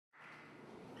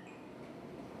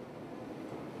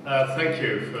Thank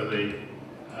you for the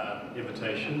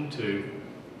invitation to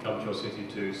come to your city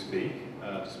to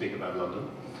speak about London.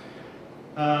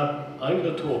 I'm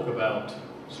going to talk about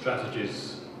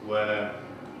strategies where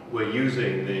we're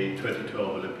using the 2012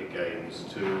 Olympic Games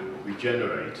to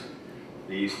regenerate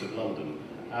the east of London.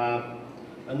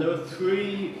 And there are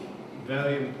three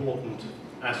very important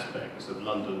aspects of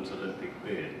London's Olympic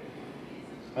bid.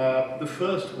 The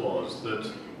first was that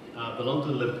the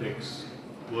London Olympics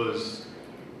was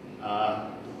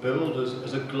billed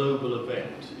as a global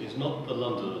event. It's not the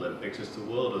London Olympics, it's the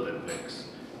World Olympics.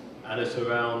 And it's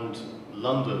around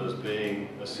London as being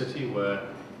a city where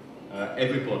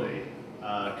everybody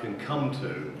can come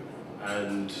to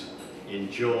and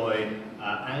enjoy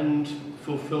and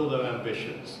fulfill their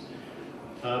ambitions.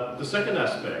 The second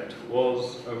aspect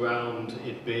was around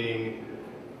it being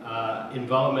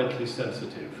environmentally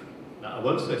sensitive. Now, I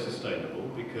won't say sustainable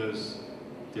because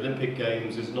the Olympic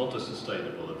Games is not a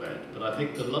sustainable event, but I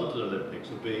think the London Olympics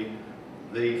will be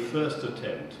the first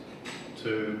attempt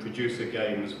to produce a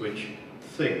Games which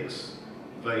thinks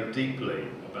very deeply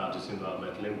about its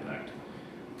environmental impact.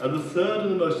 And the third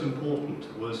and the most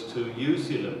important was to use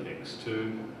the Olympics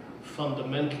to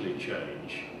fundamentally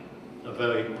change a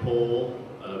very poor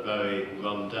and a very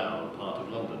run-down part of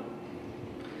London.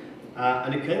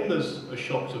 And it came as a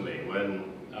shock to me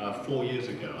when 4 years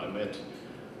ago I met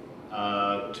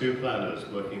two planners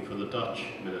working for the Dutch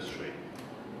ministry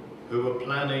who were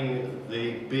planning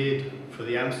the bid for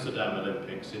the Amsterdam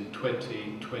Olympics in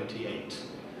 2028,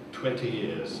 20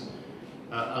 years.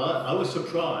 I was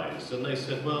surprised, and they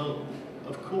said, well,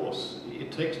 of course, it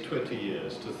takes 20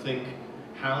 years to think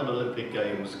how the Olympic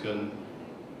Games can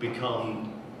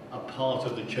become a part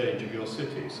of the change of your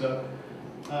city. So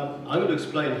I'm going to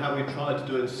explain how we tried to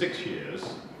do in 6 years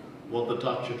what the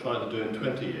Dutch are trying to do in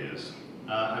 20 years,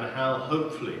 and how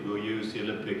hopefully we'll use the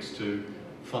Olympics to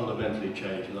fundamentally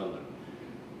change London.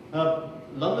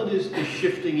 London is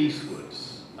shifting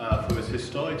eastwards from its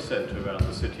historic centre around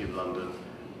the City of London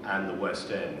and the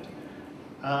West End.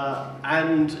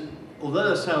 And although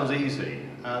that sounds easy,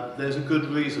 there's a good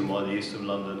reason why the east of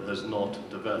London has not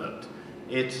developed.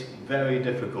 It's very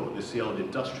difficult. It's the old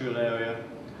industrial area.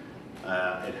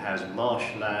 It has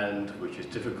marshland, which is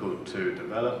difficult to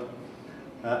develop.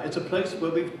 It's a place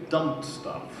where we've dumped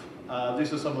stuff.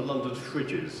 These are some of London's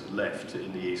fridges left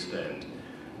in the East End.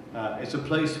 It's a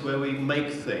place where we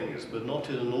make things, but not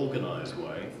in an organised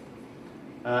way.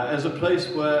 It's a place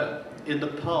where, in the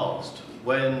past,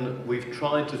 when we've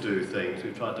tried to do things,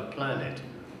 we've tried to plan it,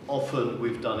 often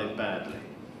we've done it badly.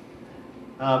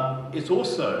 It's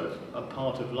also a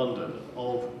part of London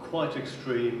of quite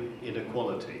extreme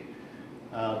inequality.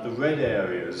 The red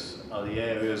areas are the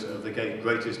areas of the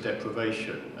greatest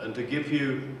deprivation. And to give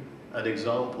you an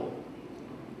example,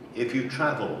 if you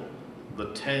travel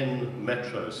the 10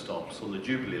 metro stops on the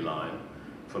Jubilee line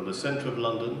from the centre of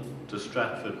London to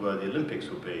Stratford, where the Olympics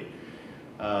will be,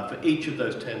 for each of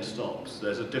those 10 stops,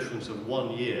 there's a difference of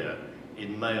 1 year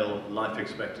in male life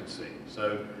expectancy.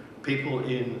 So people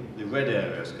in the red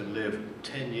areas can live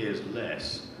 10 years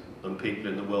less than people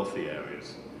in the wealthy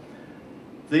areas.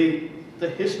 The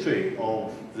history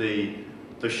of the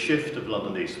shift of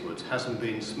London eastwards hasn't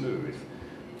been smooth.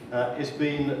 It's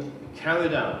been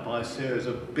carried out by a series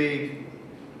of big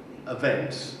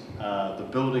events. The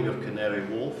building of Canary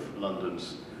Wharf,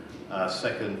 London's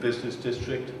second business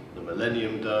district, the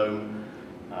Millennium Dome,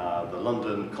 the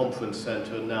London Conference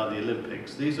Centre, and now the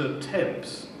Olympics. These are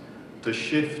attempts to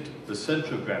shift the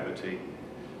centre of gravity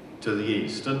to the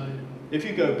east. And if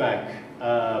you go back,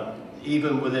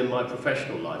 even within my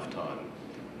professional lifetime,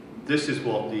 this is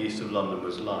what the east of London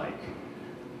was like.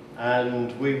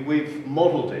 And we've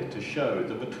modelled it to show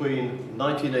that between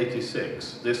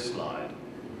 1986, this slide,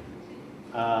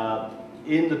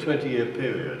 in the 20-year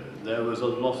period, there was a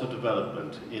lot of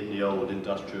development in the old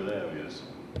industrial areas.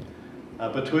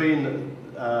 Between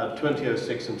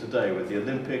 2006 and today, with the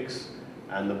Olympics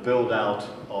and the build-out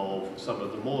of some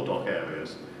of the Moordock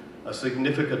areas, a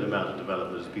significant amount of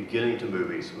development is beginning to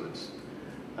move eastwards.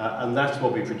 And that's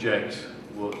what we project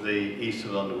what the east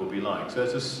of London will be like. So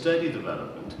it's a steady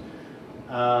development,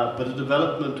 but a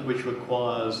development which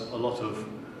requires a lot of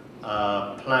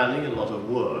planning and a lot of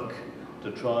work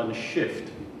to try and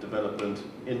shift development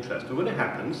interest. But when it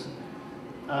happens,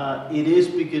 it is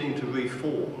beginning to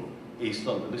reform East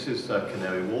London. This is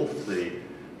Canary Wharf, the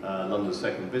London's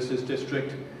second business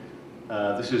district.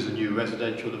 This is a new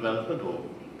residential development, or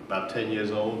about 10 years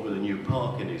old, with a new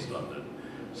park in East London.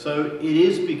 So it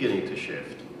is beginning to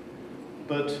shift.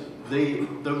 But the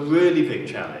really big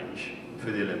challenge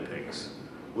for the Olympics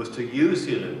was to use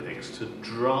the Olympics to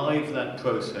drive that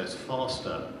process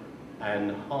faster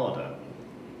and harder.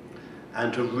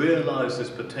 And to realise this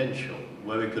potential,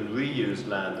 where we can reuse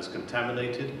land that's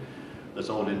contaminated, that's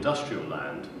old industrial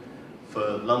land,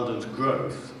 for London's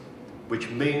growth, which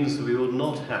means that we will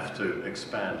not have to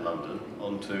expand London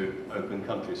onto open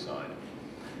countryside.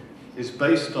 It's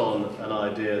based on an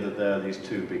idea that there are these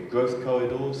two big growth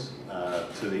corridors,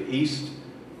 to the east,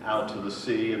 out to the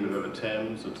sea and the River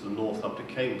Thames, and to the north up to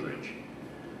Cambridge.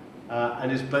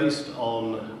 And is based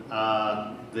on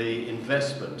the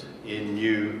investment in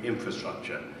new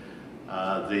infrastructure.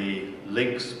 The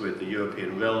links with the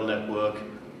European rail network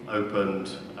opened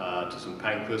to St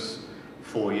Pancras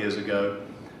 4 years ago.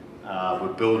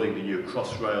 We're building the new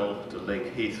Crossrail to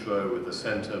link Heathrow with the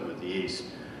centre, with the east.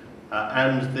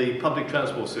 And the public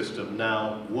transport system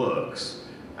now works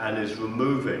and is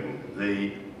removing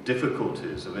the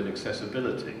difficulties of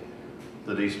inaccessibility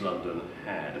that East London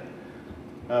had.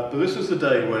 But this was the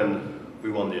day when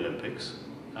we won the Olympics.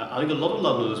 I think a lot of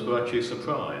Londoners were actually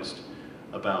surprised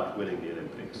about winning the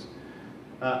Olympics.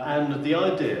 And the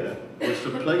idea was to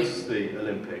place the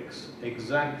Olympics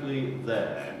exactly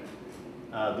there.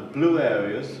 The blue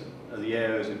areas are the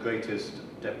areas of greatest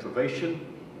deprivation,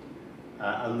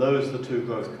 and those are the two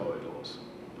growth corridors.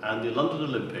 And the London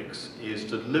Olympics is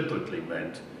deliberately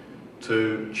meant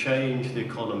to change the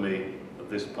economy of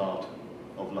this part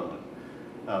of London.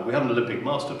 We have an Olympic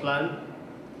master plan.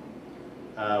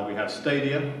 We have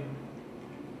stadia.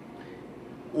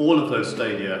 All of those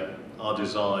stadia are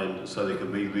designed so they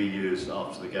can be reused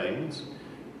after the Games.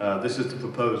 This is the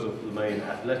proposal for the main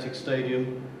athletic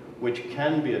stadium, which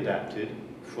can be adapted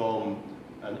from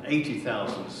an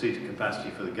 80,000 seater capacity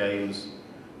for the Games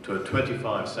to a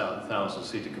 25,000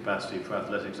 seater capacity for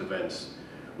athletics events,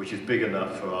 which is big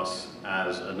enough for us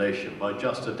as a nation by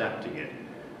just adapting it.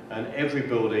 And every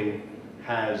building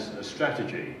has a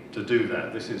strategy to do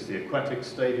that. This is the aquatic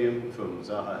stadium from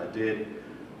Zaha Hadid.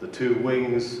 The two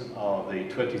wings are the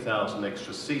 20,000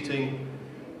 extra seating.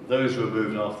 Those were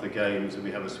moved after the Games, and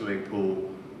we have a swimming pool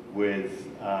with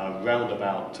round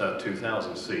about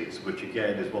 2,000 seats, which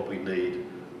again is what we need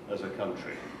as a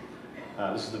country.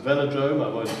 This is the velodrome. I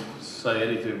won't say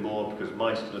anything more because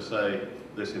Mike's going to say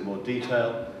this in more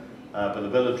detail. But the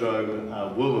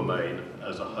velodrome will remain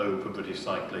as a home for British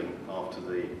cycling after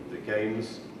the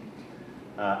Games.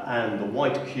 And the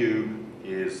white cube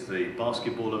is the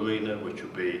basketball arena, which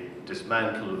will be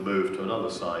dismantled and moved to another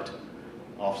site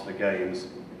after the Games.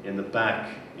 In the back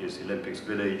is the Olympics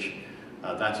Village.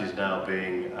 That is now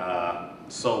being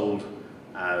sold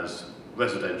as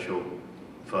residential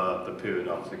for the period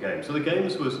after the Games. So the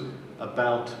Games was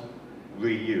about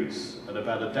reuse and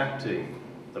about adapting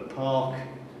the park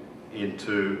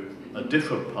into a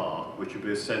different park, which would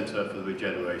be a centre for the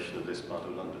regeneration of this part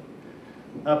of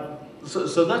London.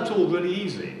 So that's all really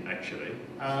easy, actually.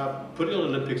 Putting on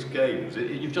Olympics Games,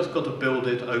 you've just got to build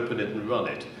it, open it and run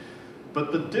it.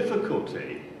 But the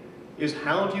difficulty is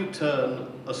how do you turn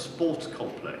a sports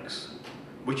complex,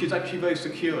 which is actually very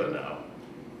secure now,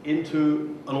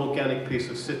 into an organic piece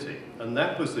of city? And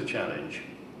that was the challenge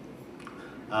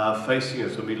facing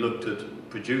us when we looked at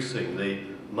producing the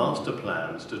master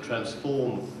plans to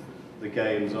transform the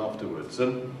Games afterwards.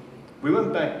 And we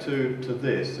went back to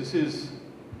this. This is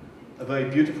a very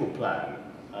beautiful plan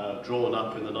drawn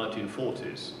up in the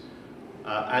 1940s.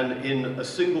 And in a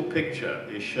single picture,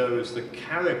 it shows the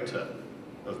character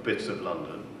of bits of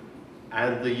London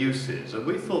and the uses. And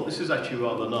we thought this is actually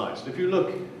rather nice. If you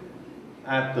look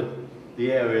at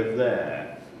the area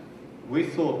there, we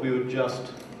thought we would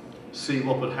just see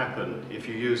what would happen if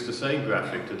you used the same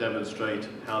graphic to demonstrate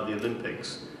how the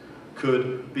Olympics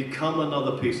could become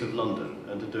another piece of London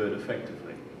and to do it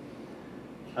effectively.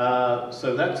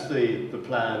 So that's the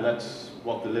plan. That's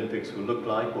what the Olympics will look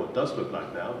like, or it does look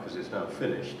like now, because it's now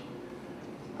finished.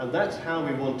 And that's how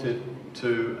we wanted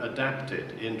to adapt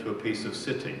it into a piece of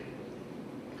city.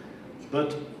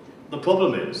 But the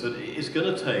problem is that it's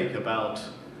going to take about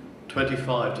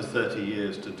 25 to 30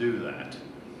 years to do that.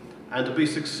 And to be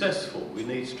successful, we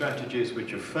need strategies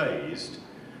which are phased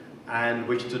and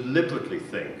which deliberately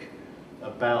think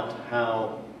about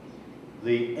how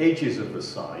the edges of the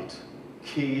site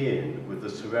key in with the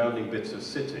surrounding bits of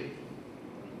city.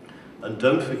 And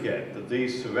don't forget that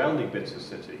these surrounding bits of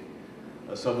city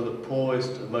are some of the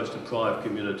poorest and most deprived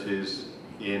communities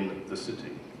in the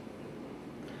city.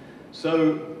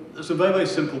 So there's some very, very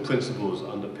simple principles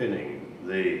underpinning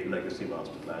the Legacy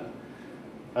Master Plan.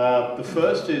 The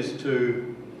first is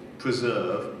to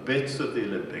preserve bits of the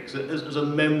Olympics as a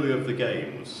memory of the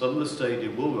Games. Some of the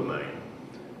stadium will remain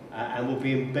and will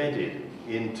be embedded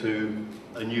into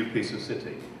a new piece of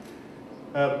city.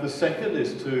 The second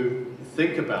is to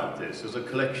think about this as a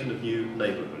collection of new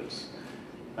neighbourhoods.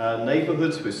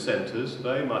 Neighbourhoods with centres,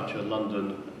 very much a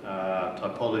London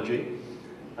typology,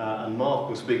 and Mark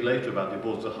will speak later about the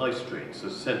importance of high streets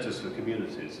as centres for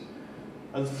communities.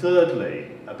 And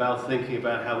thirdly, about thinking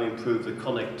about how we improve the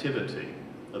connectivity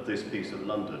of this piece of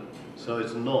London. So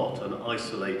it's not an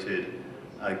isolated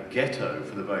ghetto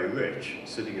for the very rich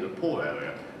sitting in a poor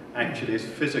area, actually is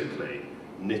physically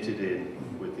knitted in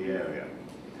with the area.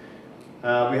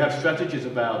 We have strategies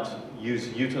about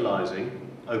utilising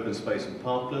open space and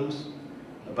parklands,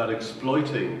 about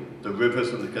exploiting the rivers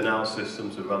and the canal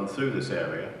systems that run through this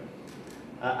area,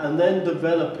 and then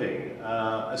developing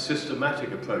a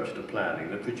systematic approach to planning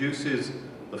that produces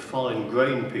the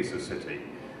fine-grained piece of city,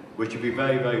 which will be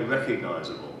very, very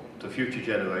recognisable to future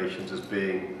generations as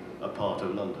being a part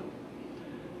of London.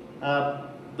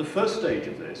 The first stage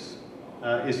of this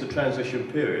is the transition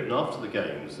period, and after the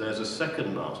Games there's a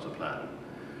second master plan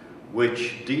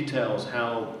which details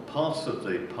how parts of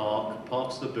the park,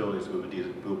 parts of the buildings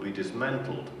will be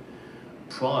dismantled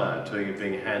prior to it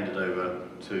being handed over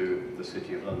to the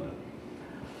City of London.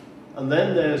 And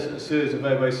then there's a series of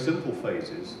very, very simple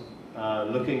phases,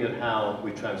 looking at how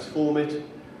we transform it,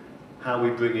 how we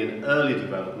bring in early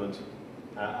development,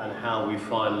 and how we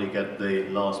finally get the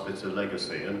last bits of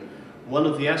legacy. And one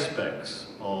of the aspects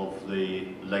of the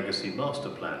legacy master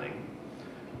planning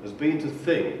has been to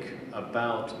think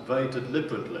about, very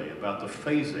deliberately, about the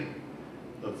phasing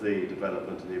of the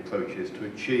development and the approaches to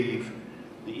achieve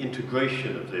the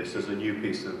integration of this as a new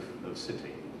piece of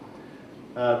city.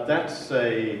 That's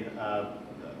a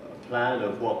plan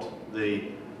of what the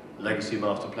legacy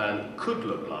master plan could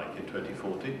look like in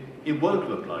 2040. It won't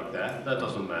look like that, that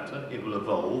doesn't matter. It will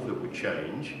evolve, it will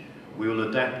change, we will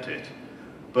adapt it,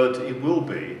 but it will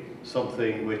be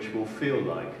something which will feel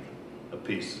like a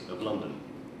piece of London.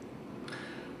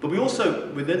 But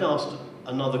we then asked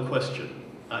another question.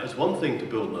 It's one thing to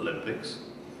build an Olympics,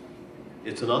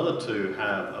 it's another to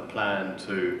have a plan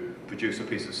to produce a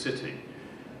piece of city,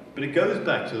 but it goes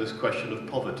back to this question of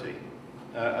poverty.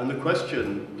 And the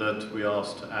question that we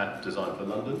asked at Design for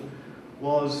London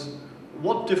was,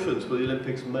 what difference will the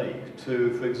Olympics make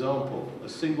to, for example, a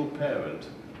single parent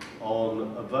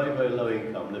on a very, very low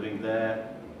income living there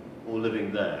or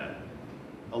living there?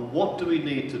 And what do we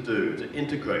need to do to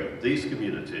integrate these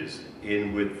communities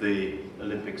in with the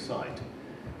Olympic site?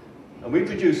 And we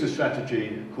produced a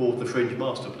strategy called the Fringe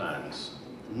Master Plans,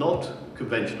 not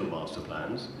conventional master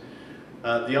plans.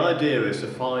 The idea is to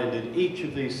find in each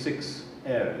of these six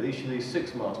areas, each of these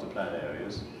six master plan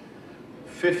areas,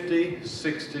 50,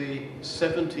 60,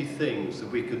 70 things that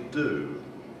we could do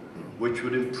which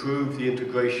would improve the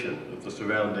integration of the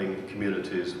surrounding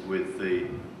communities with the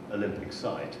Olympic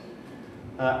site.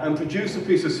 And produce a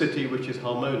piece of city which is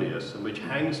harmonious and which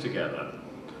hangs together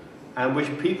and which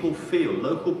people feel,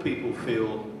 local people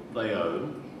feel they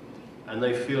own, and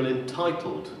they feel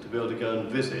entitled to be able to go and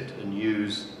visit and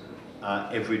use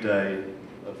every day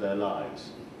of their lives.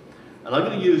 And I'm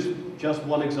going to use just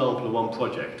one example of one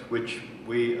project which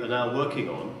we are now working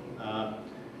on.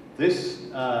 This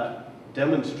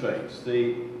demonstrates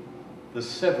the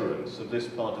severance of this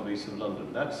part of East of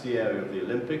London. That's the area of the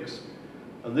Olympics,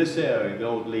 and this area, the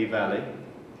old Lee Valley,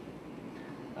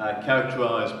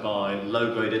 characterised by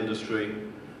low-grade industry,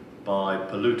 by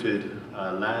polluted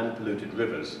land, polluted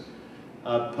rivers,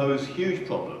 pose huge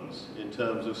problems in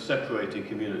terms of separating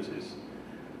communities.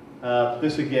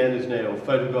 This again is an aerial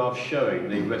photograph showing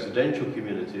the residential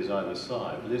communities either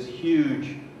side, with this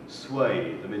huge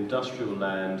swathe of industrial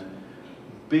land,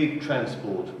 big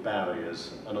transport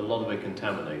barriers, and a lot of it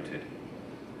contaminated.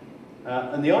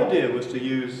 And the idea was to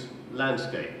use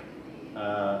landscape,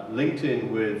 linked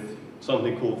in with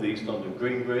something called the East London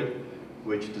Green Grid,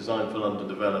 which Design for London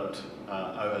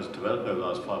has developed over the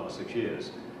last 5 or 6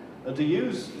 years, and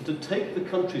to take the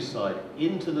countryside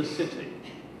into the city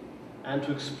and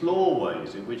to explore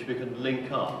ways in which we can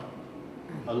link up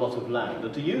a lot of land,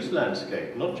 and to use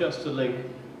landscape not just to link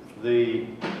the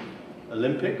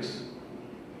Olympics,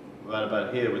 right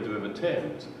about here with the River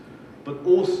Thames, but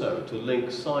also to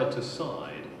link side to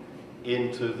side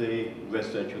into the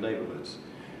residential neighbourhoods.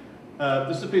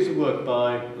 This is a piece of work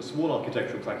by a small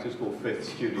architectural practice called Fifth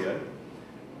Studio,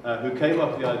 who came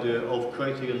up with the idea of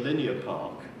creating a linear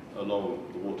park along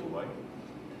the waterway.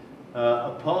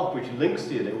 A park which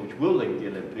will link the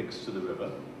Olympics to the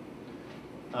river,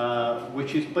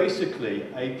 which is basically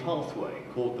a pathway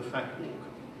called the Fat Walk,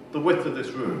 the width of this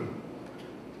room,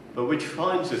 but which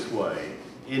finds its way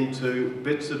into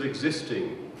bits of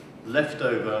existing,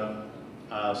 leftover,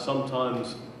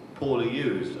 sometimes poorly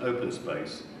used open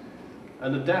space,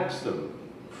 and adapts them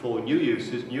for new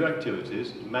uses, new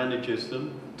activities, manages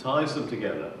them, ties them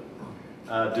together,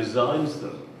 designs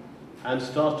them, and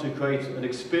starts to create an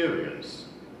experience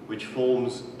which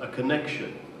forms a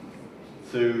connection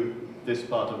through this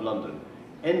part of London,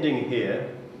 ending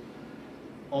here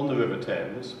on the River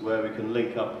Thames, where we can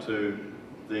link up to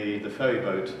the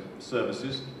ferryboat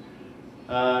services,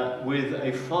 with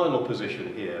a final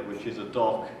position here, which is a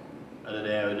dock and an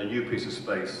area and a new piece of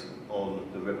space on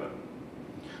the river.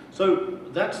 So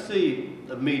that's the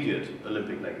immediate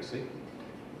Olympic legacy.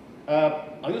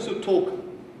 I'm going to talk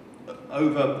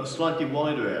over a slightly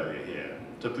wider area here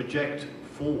to project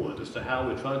forward as to how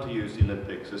we're trying to use the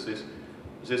Olympics as this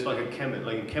like in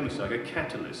chemistry, like a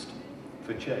catalyst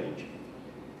for change.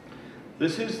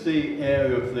 This is the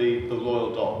area of the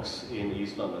Royal Docks in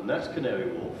East London. That's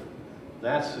Canary Wharf,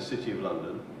 that's the City of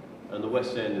London, and the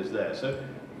West End is there. So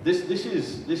this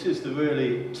is the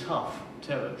really tough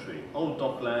territory, old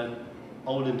dockland,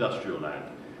 old industrial land.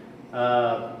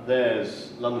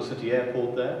 There's London City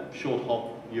Airport there, short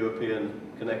hop European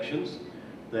connections.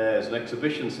 There's an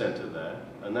exhibition centre there,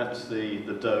 and that's the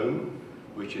Dome,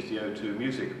 which is the O2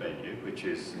 music venue, which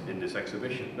is in this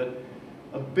exhibition. But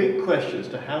a big question as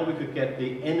to how we could get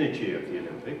the energy of the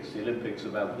Olympics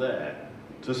about there,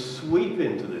 to sweep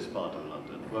into this part of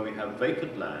London, where we have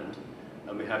vacant land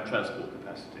and we have transport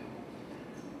capacity.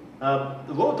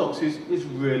 The Royal Docks is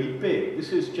really big.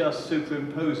 This is just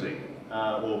superimposing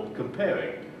or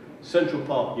comparing Central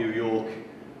Park, New York,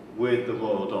 with the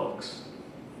Royal Docks.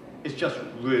 It's just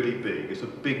really big. It's a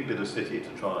big bit of city to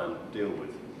try and deal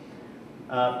with.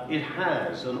 It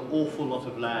has an awful lot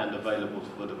of land available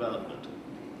for development,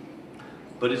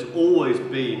 but it's always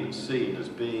been seen as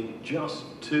being just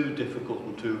too difficult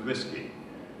and too risky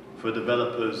for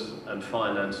developers and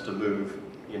finance to move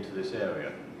into this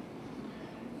area.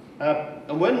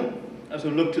 And as I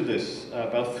looked at this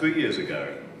about 3 years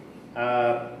ago,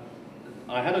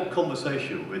 I had a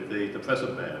conversation with the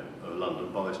present mayor of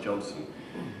London, Boris Johnson.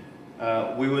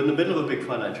 We were in the middle of a big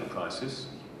financial crisis,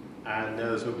 and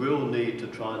there was a real need to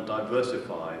try and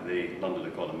diversify the London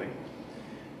economy.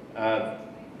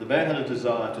 The mayor had a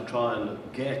desire to try and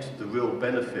get the real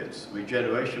benefits,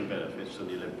 regeneration benefits from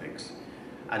the Olympics,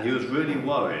 and he was really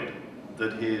worried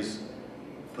that his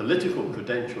political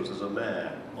credentials as a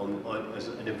mayor, as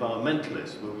an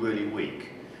environmentalist, were really weak.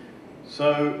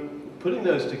 So, putting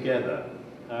those together,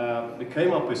 we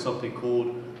came up with something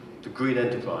called the Green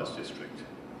Enterprise District.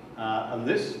 And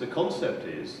the concept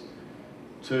is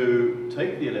to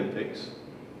take the Olympics,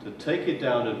 to take it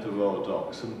down into the Royal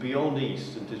Docks and beyond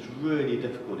east into this really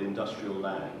difficult industrial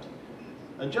land,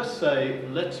 and just say,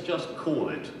 let's just call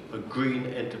it a Green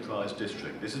Enterprise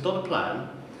District. This is not a plan.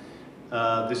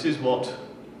 This is what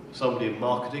somebody in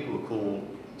marketing will call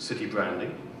city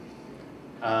branding.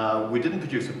 We didn't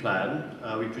produce a plan.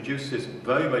 We produced this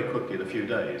very, very quickly in a few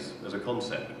days as a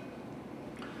concept.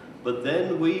 But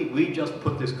then we just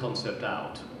put this concept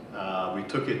out. We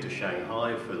took it to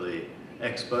Shanghai for the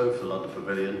expo, for the London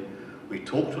Pavilion. We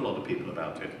talked to a lot of people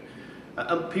about it.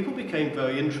 And people became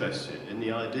very interested in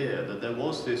the idea that there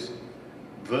was this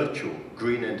virtual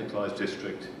Green Enterprise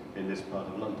District in this part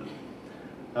of London.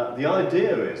 The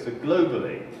idea is that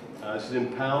globally, this is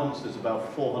in pounds, there's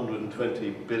about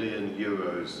 420 billion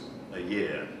euros a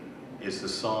year is the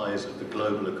size of the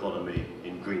global economy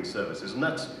in green services, and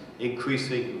that's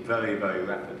increasing very, very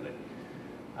rapidly.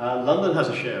 London has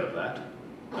a share of that.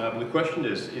 But the question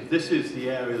is, if this is the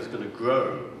area that's going to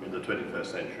grow in the 21st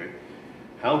century,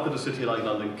 how could a city like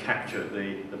London capture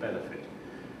the benefit?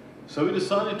 So we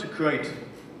decided to create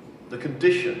the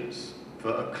conditions for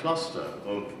a cluster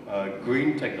of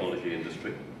green technology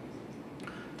industry,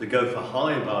 to go for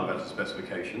high environmental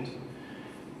specifications,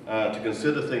 to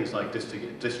consider things like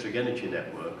district energy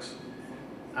networks.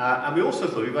 And we also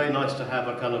thought it would be very nice to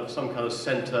have some kind of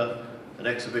centre, an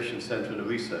exhibition centre and a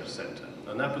research centre.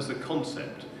 And that was the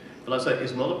concept. But I say,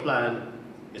 it's not a plan,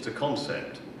 it's a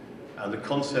concept. And the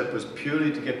concept was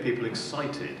purely to get people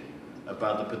excited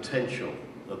about the potential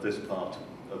of this part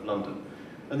of London.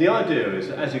 And the idea is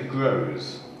that as it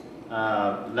grows,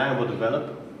 land will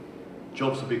develop,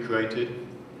 jobs will be created,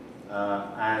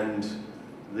 and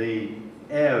the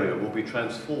area will be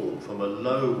transformed from a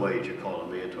low-wage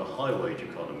economy into a high-wage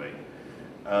economy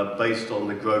based on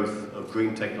the growth of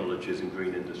green technologies and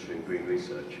green industry and green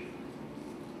research.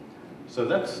 So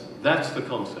that's the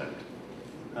concept.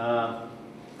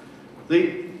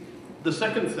 The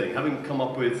second thing, having come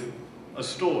up with a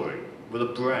story, with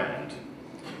a brand,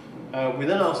 we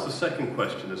then asked the second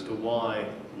question as to why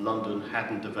London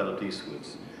hadn't developed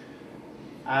eastwards.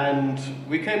 And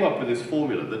we came up with this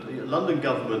formula that London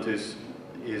government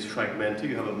is fragmented.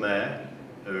 You have a mayor,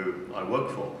 who I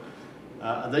work for.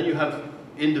 And then you have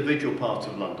individual parts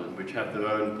of London which have their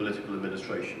own political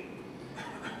administration.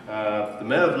 The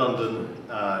Mayor of London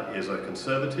is a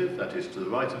Conservative, that is to the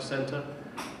right of centre.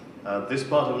 This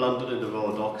part of London in the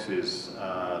Royal Docks is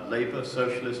Labour,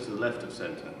 Socialist, to the left of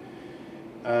centre.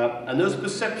 And there was a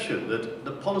perception that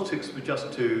the politics were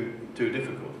just too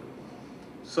difficult.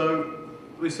 So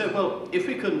we said, well, if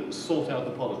we can sort out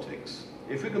the politics,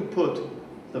 if we can put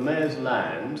the Mayor's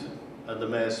land and the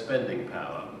Mayor's spending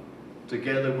power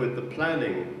together with the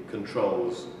planning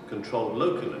controls controlled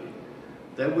locally,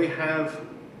 then we have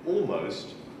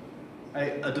almost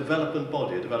a development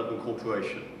body, a development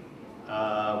corporation,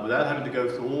 without having to go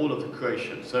through all of the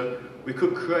creation. So we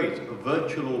could create a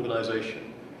virtual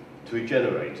organisation to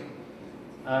regenerate.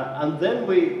 And then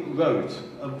we wrote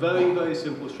a very, very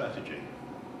simple strategy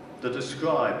that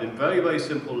described in very, very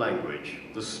simple language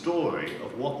the story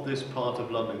of what this part of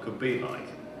London could be like.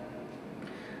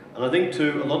 And I think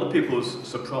to a lot of people's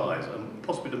surprise, and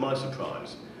possibly to my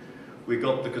surprise, we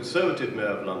got the Conservative Mayor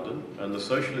of London and the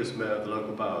Socialist Mayor of the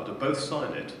local borough to both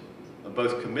sign it and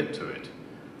both commit to it.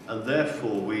 And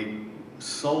therefore we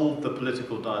solved the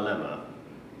political dilemma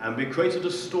and we created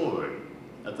a story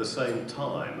at the same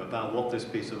time about what this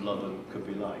piece of London could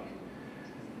be like.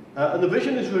 And the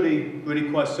vision is really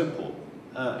quite simple.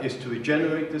 Is to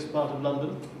regenerate this part of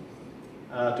London,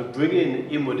 to bring in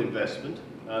inward investment,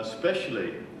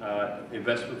 especially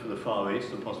investment from the Far East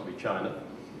and possibly China,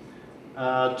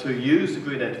 to use the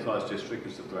Green Enterprise District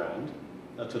as the brand,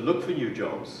 to look for new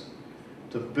jobs,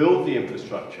 to build the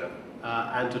infrastructure,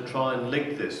 and to try and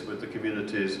link this with the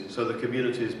communities so the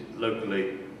communities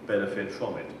locally benefit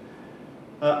from it.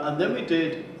 And then we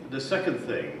did, the second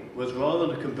thing was rather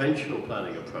than a conventional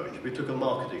planning approach, we took a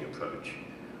marketing approach.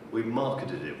 We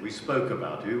marketed it, we spoke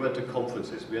about it, we went to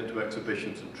conferences, we went to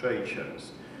exhibitions and trade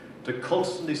shows to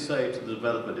constantly say to the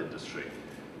development industry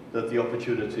that the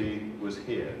opportunity was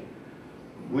here.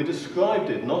 We described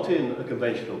it not in a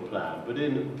conventional plan, but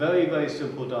in very, very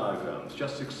simple diagrams,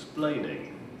 just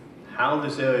explaining how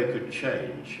this area could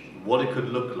change, what it could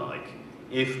look like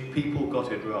if people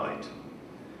got it right.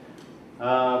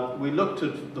 We looked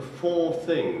at the four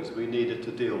things we needed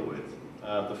to deal with.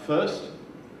 The first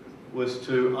was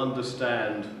to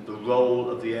understand the role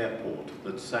of the airport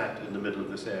that sat in the middle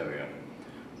of this area,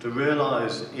 to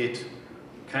realise it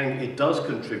does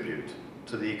contribute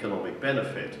to the economic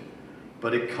benefit,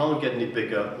 but it can't get any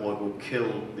bigger or it will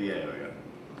kill the area.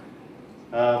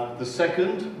 The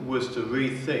second was to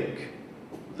rethink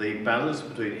the balance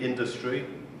between industry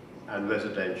and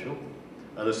residential,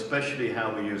 and especially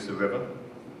how we use the river.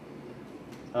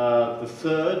 The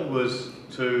third was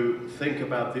to think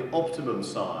about the optimum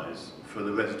size for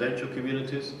the residential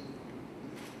communities.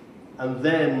 And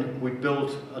then we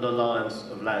built an alliance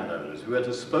of landowners. We went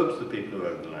and spoke to the people who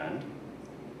own the land,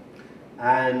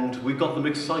 and we got them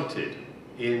excited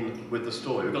with the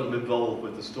story. We got them involved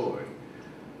with the story.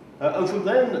 And from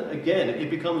then, again, it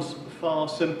becomes far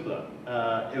simpler.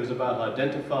 It was about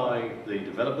identifying the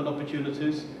development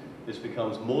opportunities. This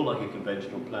becomes more like a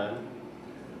conventional plan,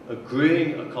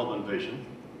 agreeing a common vision,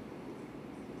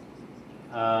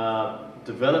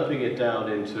 developing it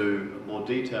down into more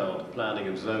detailed planning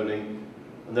and zoning,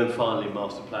 and then finally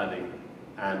master planning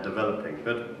and developing.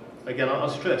 But again, I'll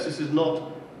stress, this is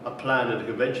not a plan in a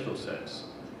conventional sense.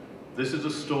 This is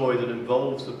a story that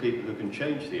involves the people who can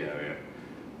change the area,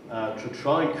 to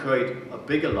try and create a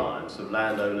big alliance of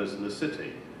landowners in the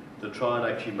city to try and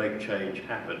actually make change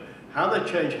happen. How that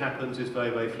change happens is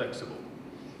very, very flexible.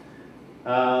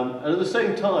 And at the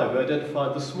same time, we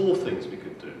identified the small things we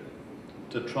could do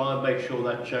to try and make sure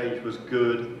that change was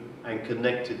good and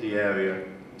connected the area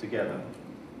together.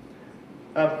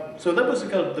 So that was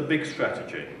kind of the big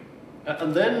strategy.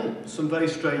 And then some very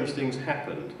strange things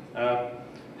happened.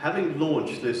 Having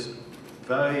launched this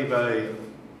very, very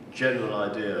general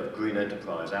idea of green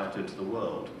enterprise out into the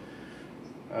world,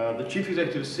 the chief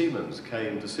executive of Siemens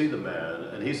came to see the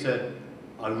mayor, and he said,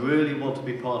 I really want to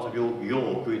be part of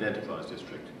your green enterprise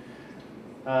district.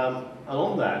 And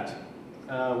on that,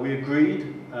 we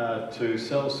agreed to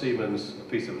sell Siemens a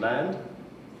piece of land,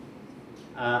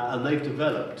 and they've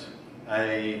developed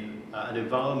an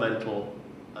environmental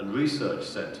and research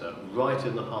centre right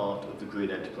in the heart of the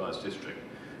Green Enterprise District.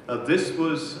 This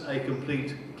was a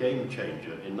complete game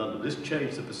changer in London. This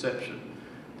changed the perception.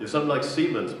 If something like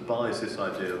Siemens buys this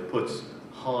idea and puts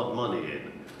hard money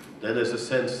in, then there's a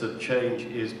sense that change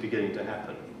is beginning to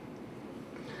happen.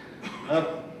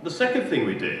 The second thing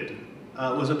we did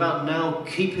was about now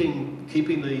keeping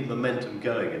the momentum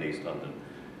going in East London.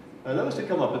 And that was to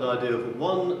come up with an idea of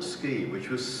one scheme which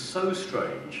was so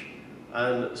strange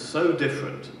and so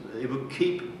different. it would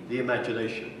keep the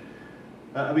imagination.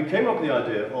 And we came up with the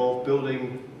idea of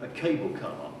building a cable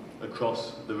car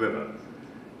across the river.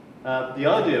 The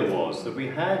idea was that we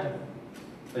had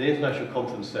an international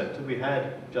conference centre, we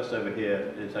had just over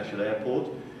here an international airport,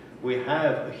 we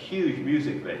have a huge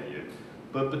music venue,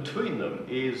 but between them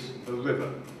is a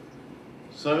river.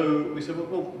 So we said,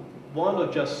 well, why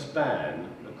not just span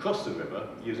across the river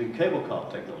using cable car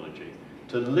technology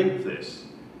to link this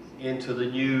into the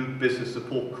new business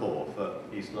support core for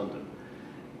East London.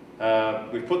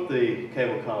 We've put the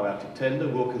cable car out to tender.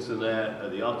 Wilkinson there are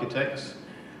the architects.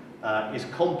 It's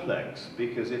complex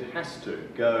because it has to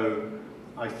go,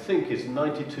 I think it's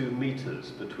 92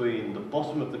 metres between the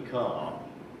bottom of the car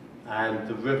and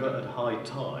the river at high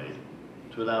tide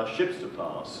to allow ships to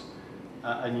pass.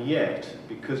 And yet,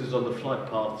 because it's on the flight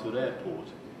path to an airport,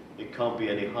 it can't be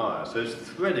any higher. So it's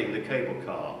threading the cable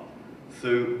car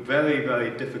through very, very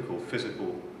difficult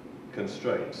physical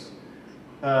constraints.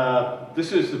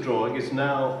 This is the drawing. It's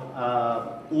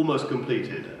now almost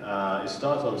completed. It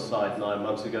started on site 9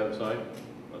 months ago. Sorry,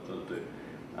 what did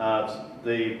I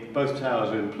do? Both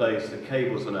towers are in place. The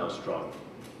cables are now strung.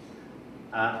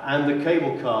 And the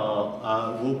cable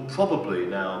car will probably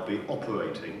now be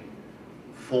operating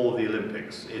for the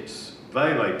Olympics. It's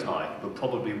very, very tight, but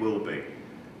probably will be.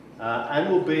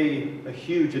 And will be a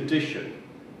huge addition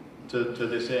to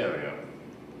this area.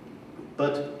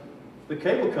 But the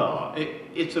cable car,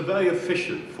 it's a very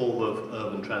efficient form of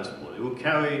urban transport. It will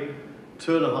carry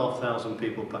 2,500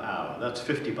 people per hour. That's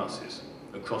 50 buses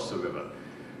across the river.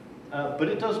 But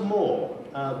it does more.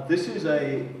 This is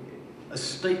a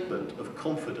statement of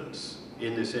confidence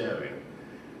in this area.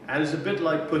 And it's a bit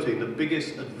like putting the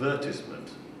biggest advertisement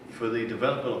for the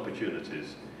development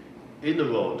opportunities in the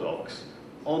Royal Docks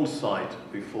on site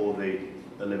before the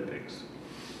Olympics.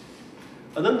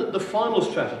 And then the final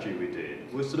strategy we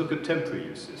did was to look at temporary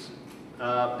uses.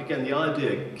 Again, the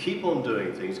idea, keep on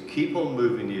doing things, keep on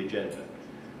moving the agenda.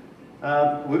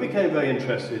 We became very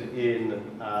interested in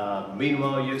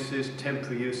meanwhile uses,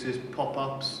 temporary uses,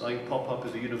 pop-ups. I think pop-up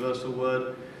is a universal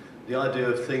word. The idea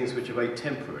of things which are very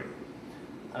temporary.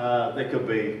 There could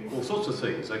be all sorts of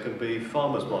things. There could be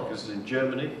farmers' markets in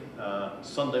Germany,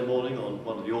 Sunday morning on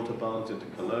one of the autobahns into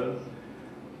Cologne.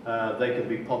 They can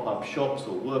be pop-up shops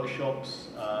or workshops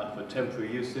for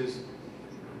temporary uses.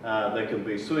 There can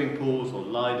be swimming pools or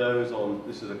lidos on,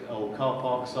 this is an old car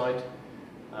park site,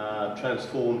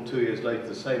 transformed 2 years later,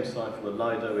 the same site from a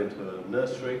lido into a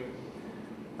nursery.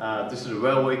 This is a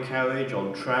railway carriage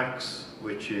on tracks,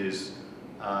 which is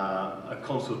a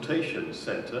consultation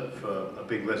centre for a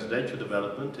big residential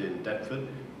development in Deptford.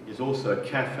 It's also a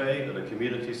cafe and a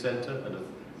community centre and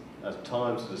at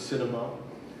times a cinema.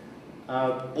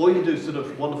 Or you can do sort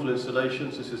of wonderful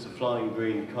installations. This is the flying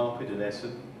green carpet in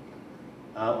Essen.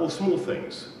 Or small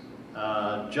things,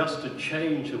 just to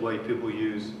change the way people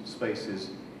use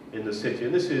spaces in the city.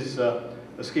 And this is a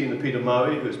scheme that Peter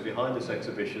Murray, who's behind this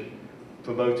exhibition,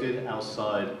 promoted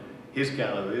outside his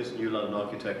galleries, New London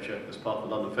Architecture, as part of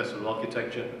the London Festival of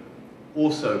Architecture.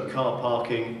 Also car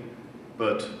parking,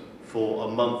 but for a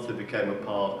month it became a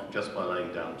park just by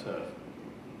laying down turf.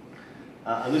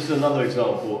 And this is another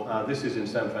example. This is in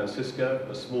San Francisco,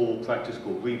 a small practice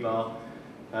called Rebar.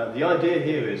 The idea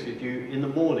here is if you, in the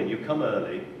morning, you come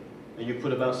early and you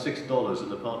put about $6 in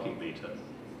the parking meter.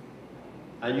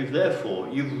 And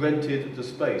you've rented the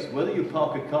space. Whether you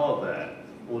park a car there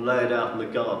or lay it out in the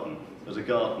garden as a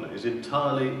garden is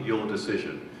entirely your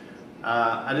decision.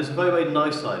 And it's a very, very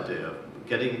nice idea of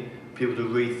getting people to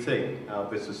rethink how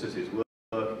business cities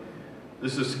work.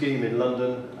 This is a scheme in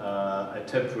London, a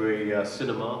temporary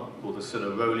cinema called the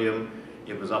Cinerolium.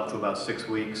 It was up for about 6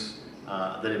 weeks.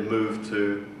 Then it moved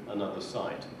to another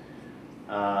site.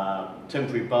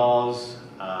 Temporary bars,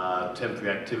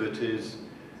 temporary activities.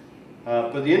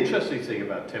 But the interesting thing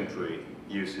about temporary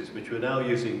uses, which we're now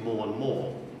using more and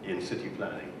more in city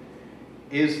planning,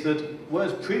 is that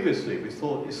whereas previously we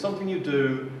thought it's something you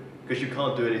do because you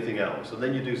can't do anything else, and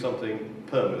then you do something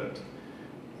permanent.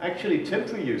 Actually,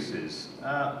 temporary uses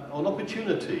are an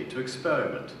opportunity to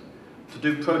experiment, to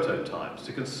do prototypes,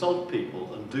 to consult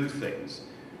people and do things,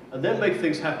 and then make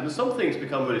things happen. And some things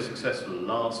become really successful and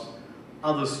last,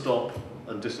 others stop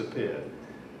and disappear.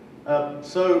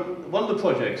 So one of the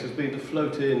projects has been to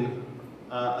float in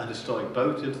a historic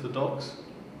boat into the docks.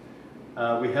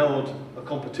 We held a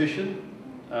competition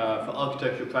for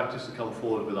architectural practice to come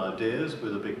forward with ideas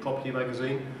with a big property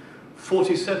magazine.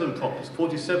 47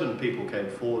 people came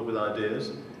forward with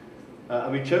ideas,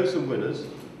 and we chose some winners.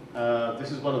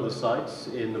 This is one of the sites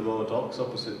in the Royal Docks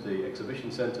opposite the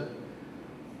exhibition centre.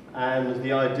 And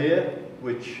the idea,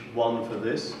 which won for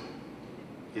this,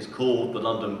 is called the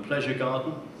London Pleasure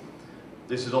Garden.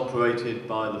 This is operated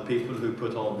by the people who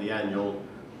put on the annual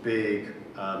big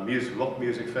rock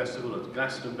music festival at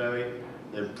Glastonbury.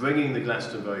 They're bringing the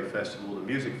Glastonbury Festival, the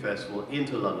music festival,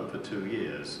 into London for 2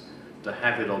 years to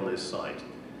have it on this site.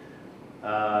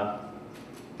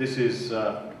 This is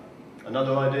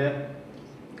another idea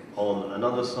on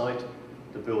another site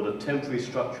to build a temporary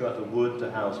structure out of wood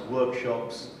to house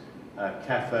workshops,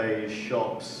 cafes,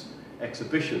 shops,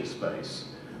 exhibition space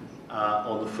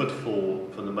on the footfall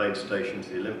from the main station to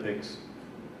the Olympics.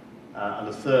 And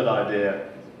the third idea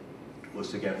was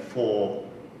to get 4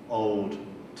 old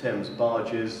Thames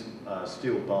barges,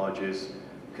 steel barges,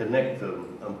 connect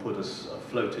them and put a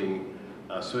floating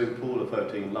swimming pool, a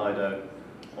floating Lido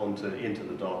into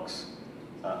the docks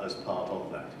as part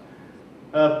of that.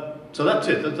 So that's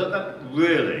it. That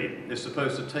really is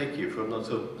supposed to take you from the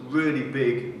sort of really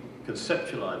big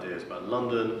conceptual ideas about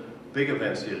London, big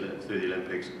events through the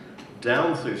Olympics,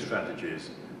 down through strategies,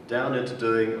 down into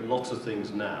doing lots of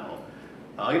things now.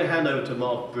 I'm going to hand over to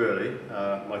Mark Brearley,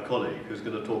 my colleague, who's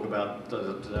going to talk about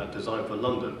Design for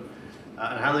London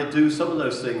and how they do some of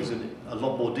those things in a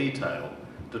lot more detail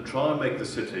to try and make the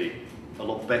city a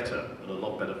lot better and a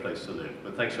lot better place to live.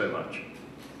 But thanks very much.